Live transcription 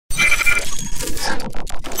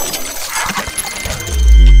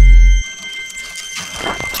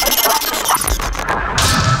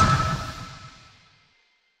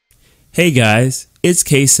Hey guys, it's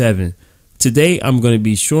K7. Today I'm going to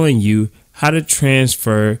be showing you how to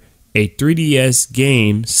transfer a 3DS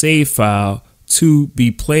game save file to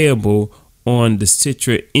be playable on the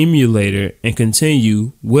Citra Emulator and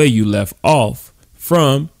continue where you left off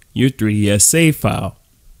from your 3DS save file.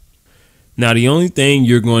 Now the only thing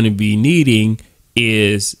you're going to be needing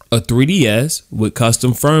is a 3DS with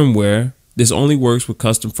custom firmware. This only works with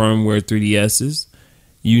custom firmware 3DSs.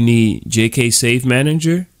 You need JK Save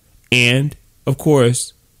Manager and, of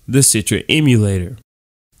course, the Citrt Emulator.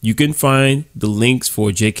 You can find the links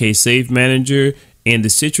for JK Save Manager and the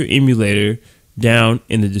Citrt Emulator down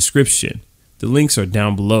in the description. The links are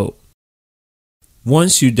down below.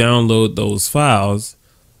 Once you download those files,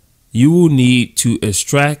 you will need to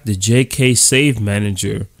extract the JK Save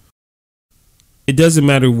Manager. It doesn't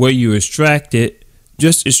matter where you extract it,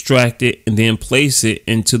 just extract it and then place it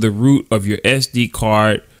into the root of your SD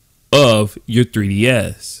card of your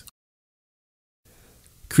 3DS.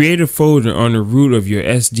 Create a folder on the root of your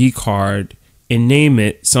SD card and name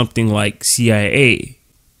it something like CIA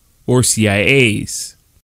or CIAs.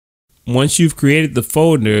 Once you've created the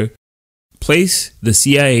folder, place the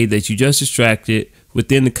CIA that you just extracted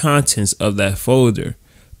within the contents of that folder.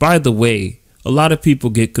 By the way, a lot of people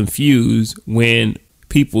get confused when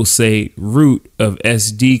people say root of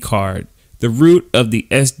SD card. The root of the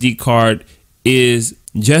SD card is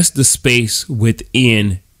just the space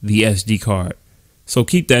within the SD card. So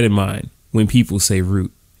keep that in mind when people say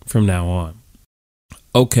root from now on.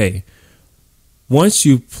 Okay, once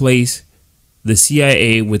you place the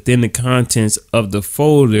CIA within the contents of the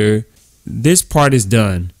folder, this part is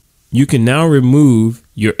done. You can now remove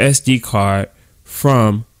your SD card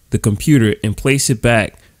from the computer and place it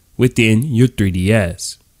back within your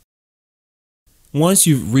 3DS. Once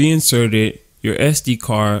you've reinserted your SD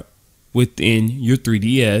card within your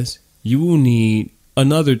 3DS, you will need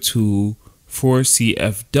another tool for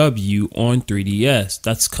CFW on 3DS.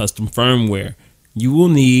 That's custom firmware. You will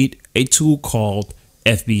need a tool called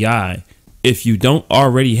FBI. If you don't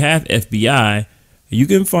already have FBI, you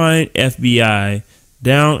can find FBI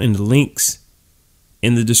down in the links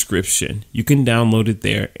in the description. You can download it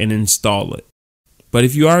there and install it. But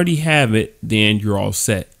if you already have it, then you're all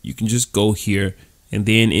set. You can just go here, and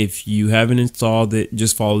then if you haven't installed it,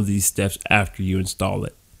 just follow these steps after you install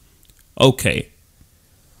it. Okay.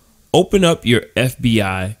 Open up your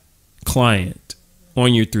FBI client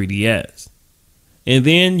on your 3DS. And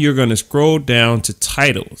then you're going to scroll down to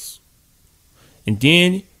titles. And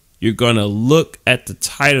then you're going to look at the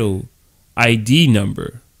title ID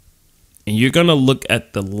number. And you're going to look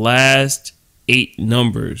at the last 8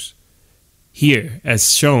 numbers here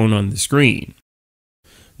as shown on the screen.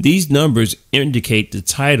 These numbers indicate the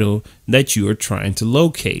title that you are trying to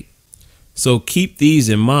locate. So keep these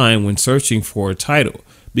in mind when searching for a title,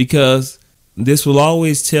 because this will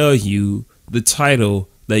always tell you the title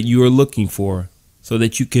that you are looking for so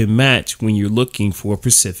that you can match when you're looking for a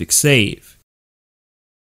specific save.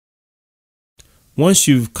 Once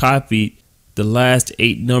you've copied the last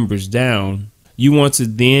 8 numbers down, you want to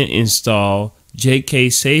then install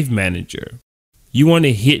JK Save Manager. You want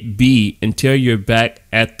to hit B until you're back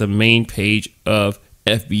at the main page of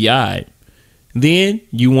FBI. Then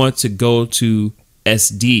you want to go to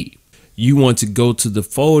SD. You want to go to the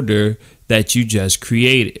folder that you just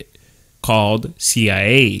created called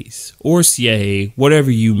CIAs or CIA, whatever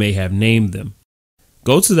you may have named them.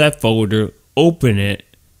 Go to that folder, open it,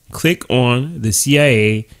 click on the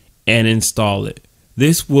CIA and install it.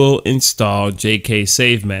 This will install JK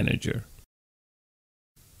Save Manager.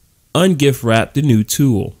 Ungift wrap the new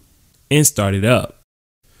tool and start it up.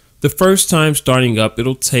 The first time starting up,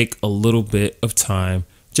 it'll take a little bit of time.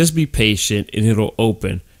 Just be patient and it'll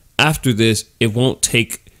open. After this, it won't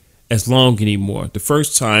take as long anymore. The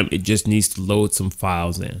first time, it just needs to load some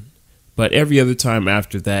files in. But every other time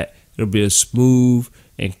after that, it'll be a smooth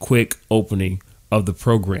and quick opening of the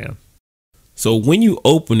program. So when you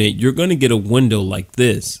open it, you're going to get a window like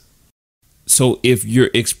this. So if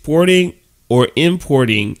you're exporting or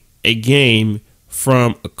importing a game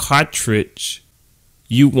from a cartridge,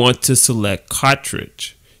 you want to select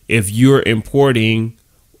cartridge. If you're importing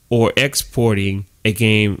or exporting a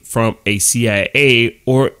game from a CIA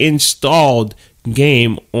or installed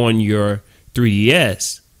game on your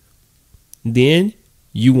 3DS, then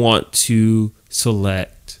you want to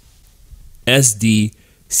select SD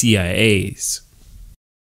CIAs.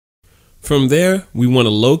 From there, we want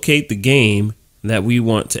to locate the game that we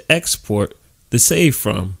want to export the save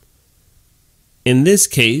from. In this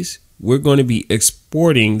case, we're going to be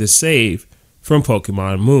exporting the save from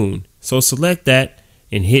Pokemon Moon. So select that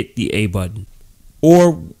and hit the A button,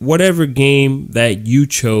 or whatever game that you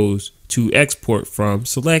chose to export from,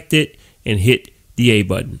 select it and hit the A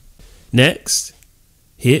button. Next,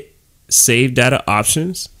 hit Save Data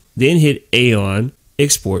Options, then hit A on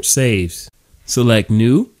Export Saves. Select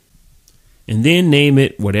New, and then name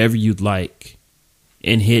it whatever you'd like,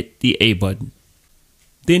 and hit the A button.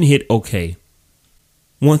 Then hit OK.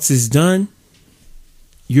 Once it's done,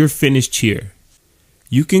 you're finished here.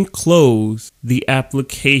 You can close the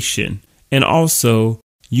application, and also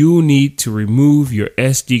you will need to remove your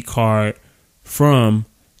SD card from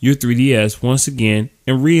your 3DS once again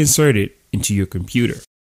and reinsert it into your computer.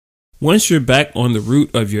 Once you're back on the root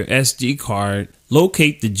of your SD card,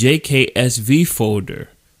 locate the JKSV folder,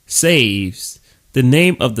 saves, the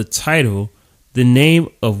name of the title, the name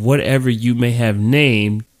of whatever you may have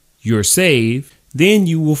named your save, then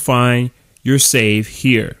you will find your save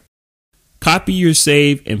here. Copy your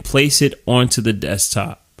save and place it onto the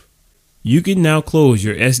desktop. You can now close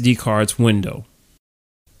your SD card's window.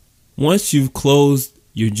 Once you've closed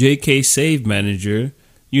your JK Save Manager,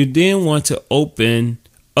 you then want to open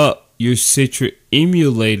up your Citrt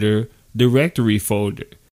Emulator directory folder.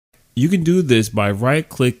 You can do this by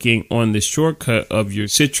right-clicking on the shortcut of your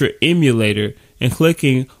Citrt Emulator and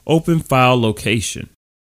clicking Open File Location.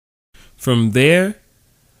 From there,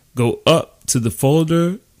 go up to the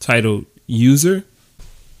folder titled User,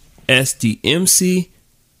 SDMC,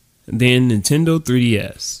 then Nintendo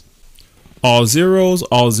 3DS. All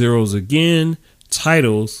zeros again,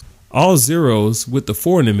 titles, all zeros with the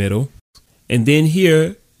 4 in the middle, and then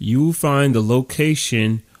here you will find the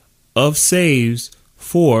location of saves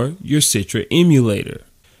for your Citra Emulator.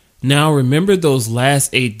 Now remember those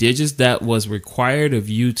last 8 digits that was required of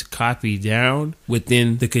you to copy down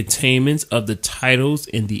within the containments of the titles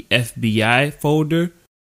in the FBI folder?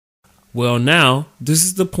 Well, now this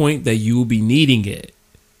is the point that you will be needing it.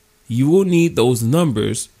 You will need those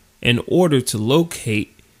numbers in order to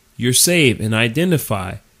locate your save and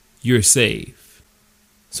identify your save.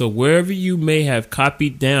 So wherever you may have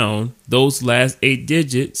copied down those last 8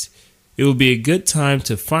 digits, it will be a good time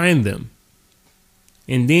to find them.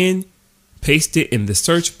 And then paste it in the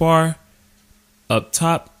search bar up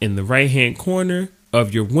top in the right hand corner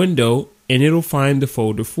of your window, and it'll find the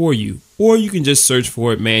folder for you. Or you can just search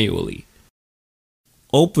for it manually.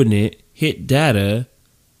 Open it, hit Data,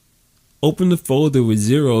 open the folder with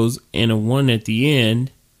zeros and a 1 at the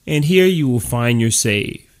end, and here you will find your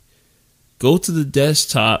save. Go to the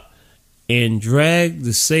desktop and drag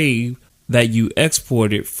the save that you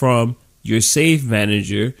exported from your Save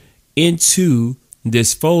Manager into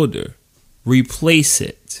this folder. Replace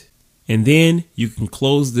it, and then you can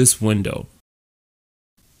close this window.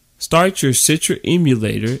 Start your Citrt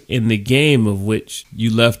Emulator in the game of which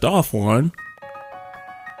you left off on.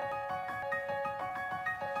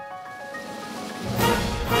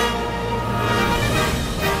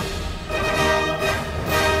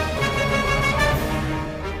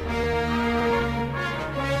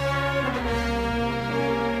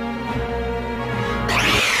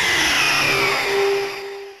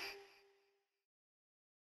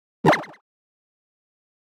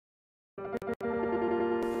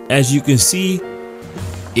 As you can see,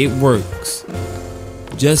 it works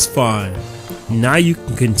just fine. Now you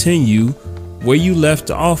can continue where you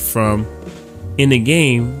left off from in a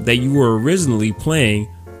game that you were originally playing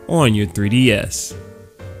on your 3DS.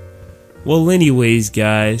 Well, anyways,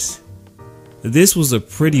 guys, this was a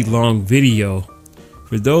pretty long video.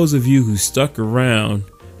 For those of you who stuck around,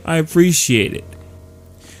 I appreciate it.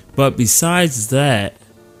 But besides that,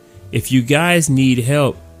 if you guys need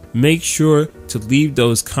help, make sure to leave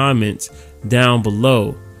those comments down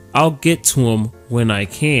below. I'll get to them when I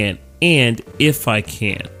can and if I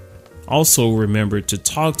can. Also remember to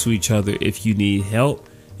talk to each other if you need help,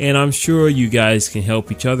 and I'm sure you guys can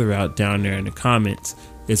help each other out down there in the comments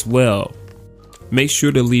as well. Make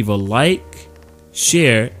sure to leave a like,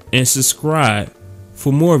 share, and subscribe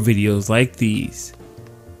for more videos like these.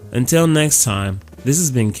 Until next time, this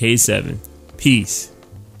has been K7. Peace.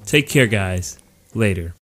 Take care, guys.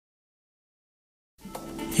 Later.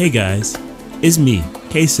 Hey guys, it's me,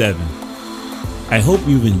 K7. I hope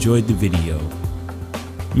you've enjoyed the video.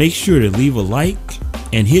 Make sure to leave a like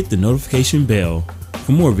and hit the notification bell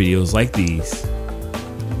for more videos like these.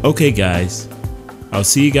 Okay guys, I'll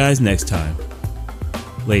see you guys next time.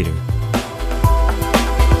 Later.